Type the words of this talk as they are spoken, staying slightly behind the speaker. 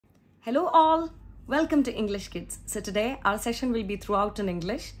Hello all, welcome to English Kids. So today our session will be throughout in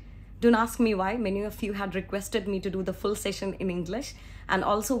English. Don't ask me why, many of you had requested me to do the full session in English, and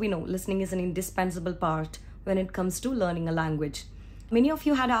also we know listening is an indispensable part when it comes to learning a language. Many of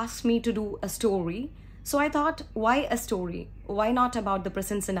you had asked me to do a story, so I thought, why a story? Why not about the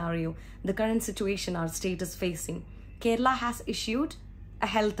present scenario, the current situation our state is facing? Kerala has issued a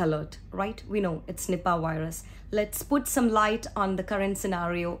health alert, right? We know it's NIPAH virus. Let's put some light on the current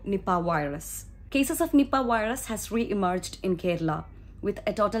scenario, NIPAH virus. Cases of NIPAH virus has re-emerged in Kerala with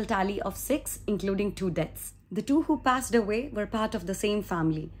a total tally of 6, including 2 deaths. The 2 who passed away were part of the same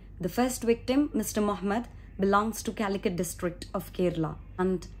family. The first victim, Mr. Mohammed, belongs to Calicut district of Kerala,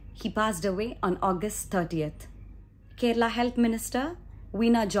 and he passed away on August 30th. Kerala Health Minister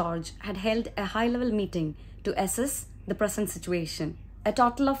Veena George had held a high-level meeting to assess the present situation. A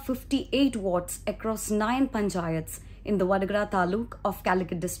total of 58 wards across 9 panchayats in the Vadagara Taluk of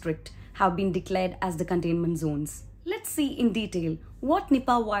Calicut district have been declared as the containment zones. Let's see in detail what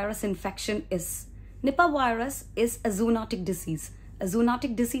NIPAH virus infection is. NIPAH virus is a zoonotic disease. A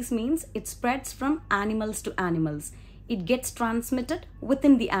zoonotic disease means it spreads from animals to animals. It gets transmitted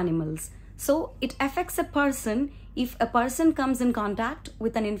within the animals. So it affects a person if a person comes in contact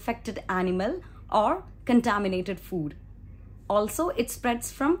with an infected animal or contaminated food. Also, it spreads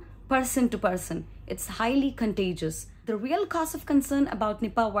from person to person. It's highly contagious. The real cause of concern about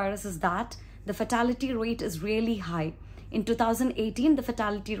NIPAH virus is that the fatality rate is really high. In 2018, the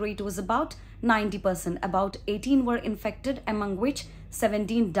fatality rate was about 90%. About 18 were infected, among which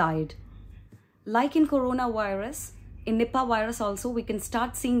 17 died. Like in coronavirus, in NIPAH virus also, we can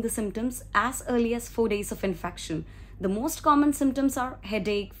start seeing the symptoms as early as 4 days of infection. The most common symptoms are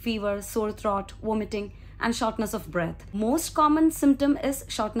headache, fever, sore throat, vomiting, and shortness of breath. Most common symptom is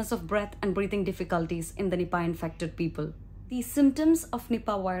shortness of breath and breathing difficulties in the NIPAH infected people. These symptoms of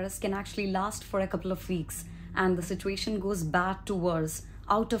NIPAH virus can actually last for a couple of weeks, and the situation goes bad to worse,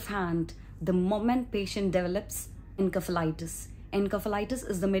 out of hand, the moment patient develops encephalitis. Encephalitis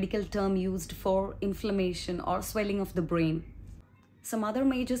is the medical term used for inflammation or swelling of the brain. Some other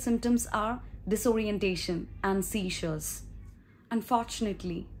major symptoms are disorientation and seizures.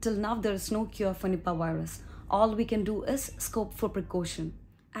 Unfortunately, till now there is no cure for NIPAH virus. All we can do is scope for precaution.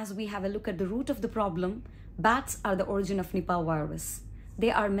 As we have a look at the root of the problem, bats are the origin of NIPAH virus.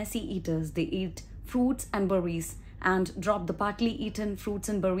 They are messy eaters. They eat fruits and berries and drop the partly eaten fruits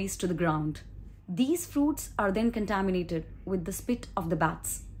and berries to the ground. These fruits are then contaminated with the spit of the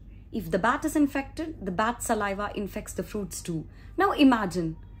bats. If the bat is infected, the bat saliva infects the fruits too. Now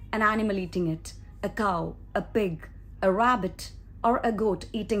imagine an animal eating it, a cow, a pig, a rabbit, or a goat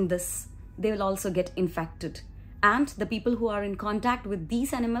eating this. They will also get infected. And the people who are in contact with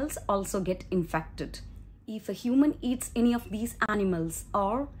these animals also get infected. If a human eats any of these animals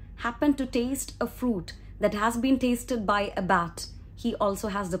or happen to taste a fruit that has been tasted by a bat, he also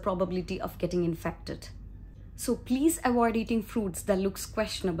has the probability of getting infected. So please avoid eating fruits that looks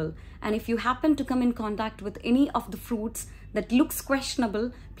questionable. And if you happen to come in contact with any of the fruits that looks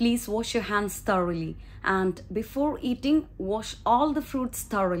questionable, please wash your hands thoroughly. And before eating, wash all the fruits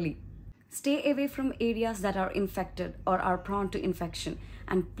thoroughly. Stay away from areas that are infected or are prone to infection.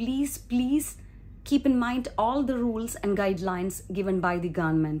 And please keep in mind all the rules and guidelines given by the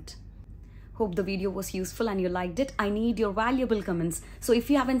government. Hope the video was useful and you liked it. I need your valuable comments. So if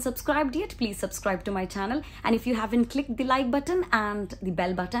you haven't subscribed yet, please subscribe to my channel. And if you haven't clicked the like button and the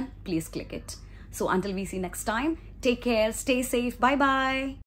bell button, please click it. So until we see next time, take care, stay safe, bye-bye.